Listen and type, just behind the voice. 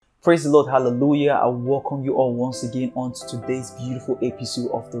Praise the Lord, hallelujah. I welcome you all once again onto today's beautiful episode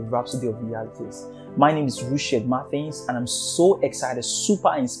of the Rhapsody of Realities. My name is Richard Martins, and I'm so excited,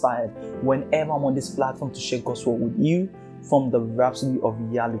 super inspired whenever I'm on this platform to share God's word with you from the Rhapsody of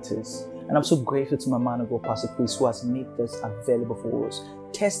Realities. And I'm so grateful to my man of God, Pastor Chris, who has made this available for us.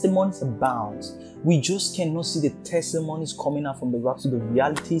 Testimonies abound. We just cannot see the testimonies coming out from the Rhapsody of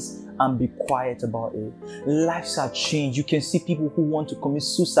Realities and be quiet about it. Lives are changed. You can see people who want to commit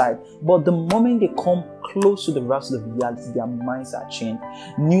suicide, but the moment they come close to the Rhapsody of Realities, their minds are changed.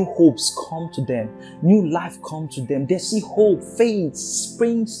 New hopes come to them. New life comes to them. They see hope, faith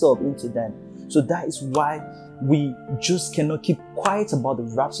springs up into them. So that is why we just cannot keep quiet about the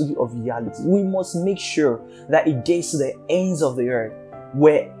Rhapsody of Realities. We must make sure that it gets to the ends of the earth.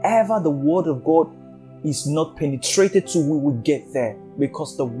 Wherever the word of God is not penetrated to, we will get there,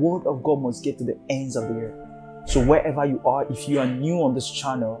 because the word of God must get to the ends of the earth. So wherever you are, if you are new on this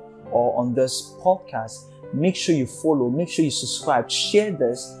channel or on this podcast, make sure you follow, make sure you subscribe, share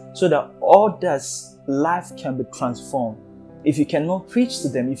this so that others' life can be transformed. If you cannot preach to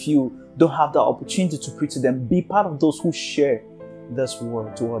them, if you don't have the opportunity to preach to them, be part of those who share this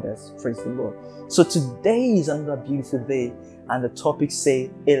word to others. Praise the Lord. So today is another beautiful day, and the topic say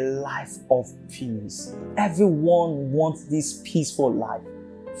a life of peace. Everyone wants this peaceful life.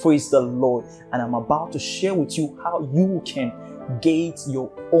 Praise the Lord. And I'm about to share with you how you can get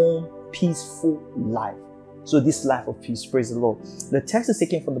your own peaceful life. So this life of peace, praise the Lord. The text is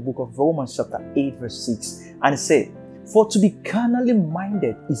taken from the book of Romans chapter 8 verse 6. And it says, "For to be carnally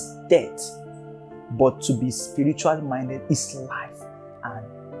minded is death, but to be spiritually minded is life and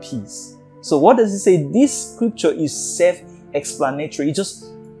peace." So what does it say? This scripture is self-explanatory.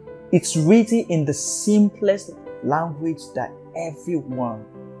 It's written in the simplest language that everyone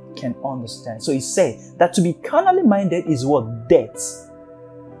can understand. So it says that to be carnally minded is what? Death.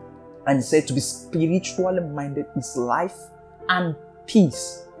 And it said to be spiritually minded is life and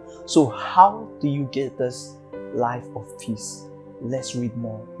peace. So how do you get this life of peace? Let's read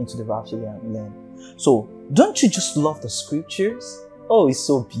more into the Rhapsody and learn. So don't you just love the scriptures? Oh, it's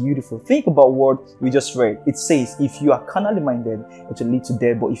so beautiful. Think about what we just read. It says, if you are carnally minded, it will lead to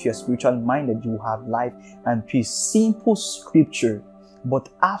death. But if you are spiritually minded, you will have life and peace. Simple scripture, but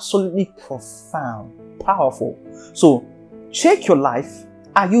absolutely profound, powerful. So check your life.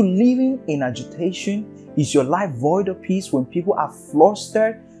 Are you living in agitation? Is your life void of peace? When people are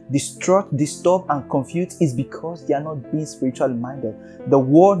flustered, distraught, disturbed, and confused, is because they are not being spiritually minded. The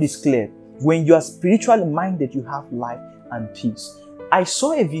word is clear. When you are spiritually minded, you have life and peace. I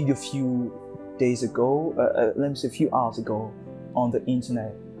saw a video a few days ago, a few hours ago on the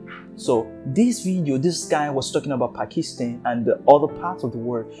internet. So this video, this guy was talking about Pakistan and the other parts of the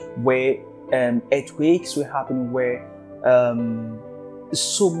world where earthquakes were happening, where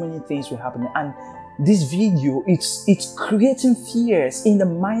so many things were happening. And this video, it's creating fears in the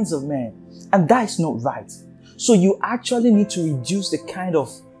minds of men, and that is not right. So you actually need to reduce the kind of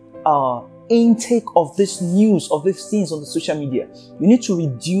intake of this news, of these things on the social media. You need to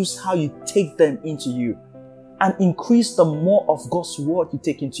reduce how you take them into you and increase the more of God's word you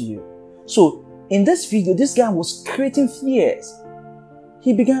take into you. So in this video, this guy was creating fears.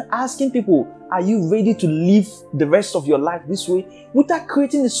 He began asking people, are you ready to live the rest of your life this way? Without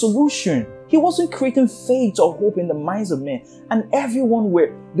creating a solution. He wasn't creating faith or hope in the minds of men. And everyone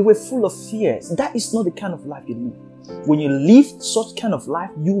they were full of fears. That is not the kind of life you live. When you live such kind of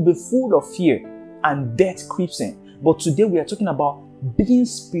life, you will be full of fear and death creeps in. But today we are talking about being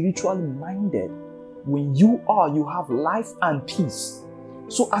spiritually minded. When you have life and peace.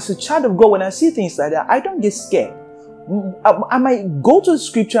 So as a child of God, when I see things like that, I don't get scared. I might go to the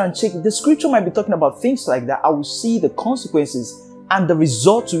scripture and check. The scripture might be talking about things like that. I will see the consequences and the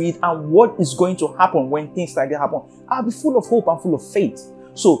result to it and what is going to happen when things like that happen. I'll be full of hope and full of faith.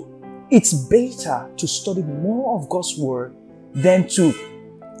 So it's better to study more of God's word than to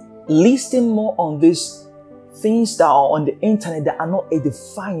listen more on these things that are on the internet that are not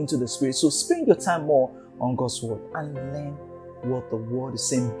edifying to the spirit. So spend your time more on God's word and learn what the word is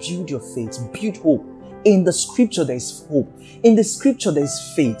saying. Build your faith, build hope. In the scripture there is hope. In the scripture there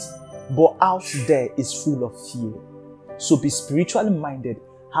is faith. But out there is full of fear. So be spiritually minded.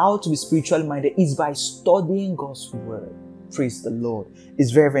 How to be spiritually minded is by studying God's word. Praise the Lord.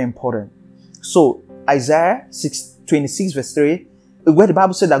 It's very, very important. So Isaiah 26 verse 3, where the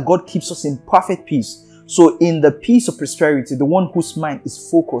Bible said that God keeps us in perfect peace. So in the peace of prosperity, the one whose mind is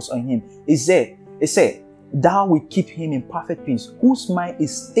focused on him, it said, thou will keep him in perfect peace, whose mind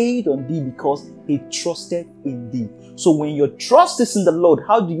is stayed on thee because he trusted in thee. So when your trust is in the Lord,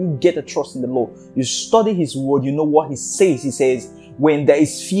 how do you get a trust in the Lord? You study his word, you know what he says. He says, When there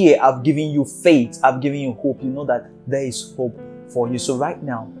is fear, I've given you faith. I've given you hope. You know that there is hope for you. So right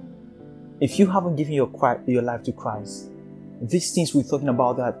now, if you haven't given your life to Christ, these things we're talking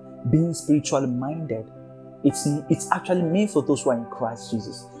about, that being spiritually minded, it's actually meant for those who are in Christ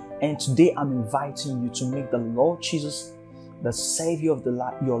Jesus. And today I'm inviting you to make the Lord Jesus the Savior of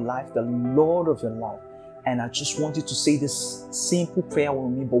your life, the Lord of your life. And I just want you to say this simple prayer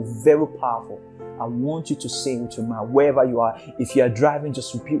with me, but very powerful. I want you to say it with your mouth, wherever you are. If you are driving,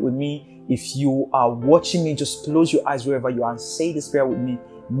 just repeat with me. If you are watching me, just close your eyes wherever you are and say this prayer with me,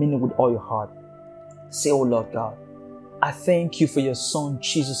 mean it with all your heart. Say, oh Lord God, I thank you for your Son,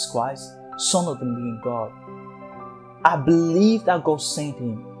 Jesus Christ, Son of the living God. I believe that God sent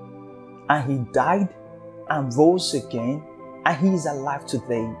him and he died and rose again, and he is alive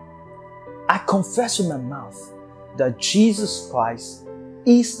today. I confess with my mouth that Jesus Christ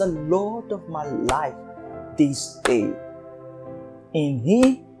is the Lord of my life this day. In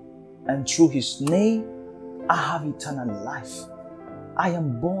him and through his name, I have eternal life. I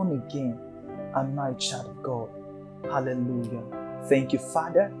am born again. I'm now a child of God. Hallelujah. Thank you,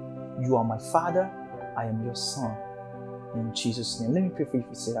 Father. You are my Father. I am your Son. In Jesus' name. Let me pray for you if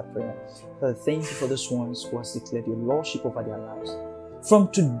you say that prayer. Father, thank you for those ones who has declared your Lordship over their lives.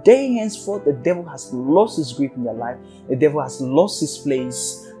 From today henceforth, the devil has lost his grip in their life. The devil has lost his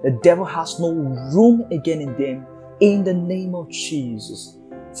place. The devil has no room again in them. In the name of Jesus.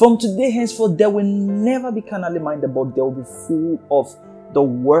 From today henceforth, they will never be carnally minded, but they will be full of the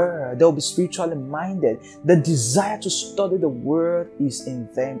word. They will be spiritually minded. The desire to study the word is in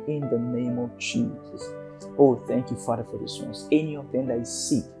them, in the name of Jesus. Oh, thank you, Father, for this ones. Any of them that is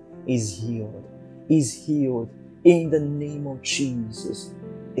sick is healed. Is healed in the name of Jesus.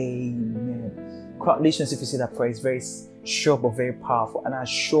 Amen. Congratulations if you say that prayer. It's very short but very powerful. And I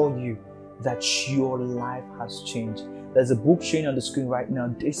assure you that your life has changed. There's a book showing on the screen right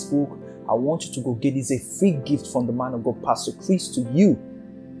now. This book, I want you to go get. It's a free gift from the man of God, Pastor Chris, to you.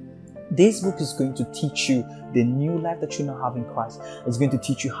 This book is going to teach you the new life that you now have in Christ. It's going to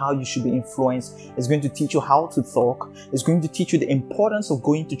teach you how you should be influenced. It's going to teach you how to talk. It's going to teach you the importance of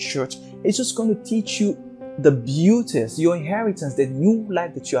going to church. It's just going to teach you the beauties, your inheritance, the new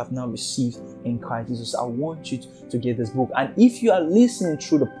life that you have now received in Christ Jesus. I want you to get this book. And if you are listening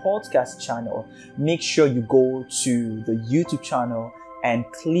through the podcast channel, make sure you go to the YouTube channel and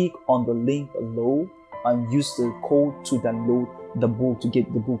click on the link below and use the code to download the book, to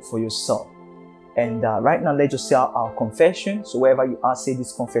get the book for yourself. And right now, let's just say our confession. So wherever you are, say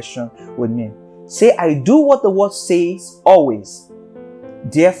this confession with me. Say, I do what the word says always.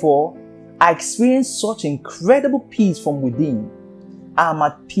 Therefore, I experience such incredible peace from within. I am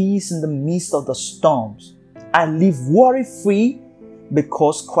at peace in the midst of the storms. I live worry-free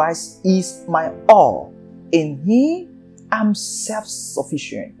because Christ is my all. In him, I'm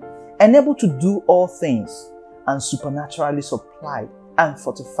self-sufficient and able to do all things, and supernaturally supplied and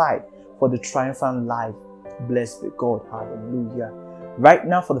fortified for the triumphant life. Blessed be God. Hallelujah. Right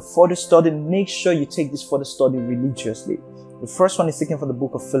now, for the further study, make sure you take this further study religiously. The first one is taken from the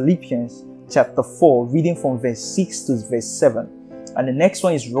book of Philippians chapter 4, reading from verse 6 to verse 7. And the next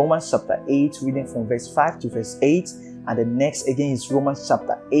one is Romans chapter 8, reading from verse 5 to verse 8. And the next again is Romans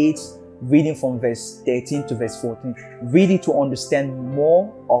chapter 8, reading from verse 13 to verse 14. Read it to understand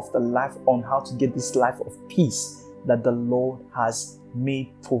more of the life, on how to get this life of peace that the Lord has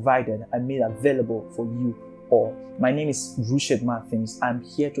provided and made available for you all. My name is Rhapsody. I'm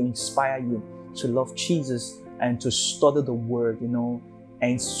here to inspire you to love Jesus and to study the word,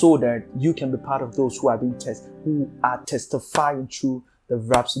 and so that you can be part of those who are who are testifying through the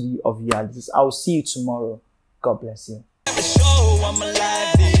Rhapsody of realities. I will see you tomorrow. God bless you.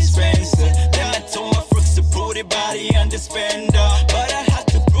 Body under spender, but I have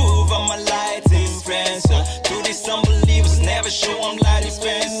to prove I'm a light dispenser. To these unbelievers, never show I'm light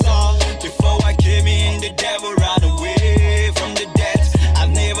dispenser. Before I came in, the devil ran away from the dead.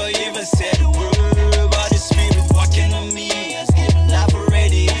 I've never even said a word, but the Spirit walking on me has given life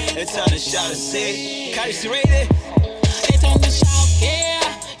already. It's on the shot and say, Cardi, ready?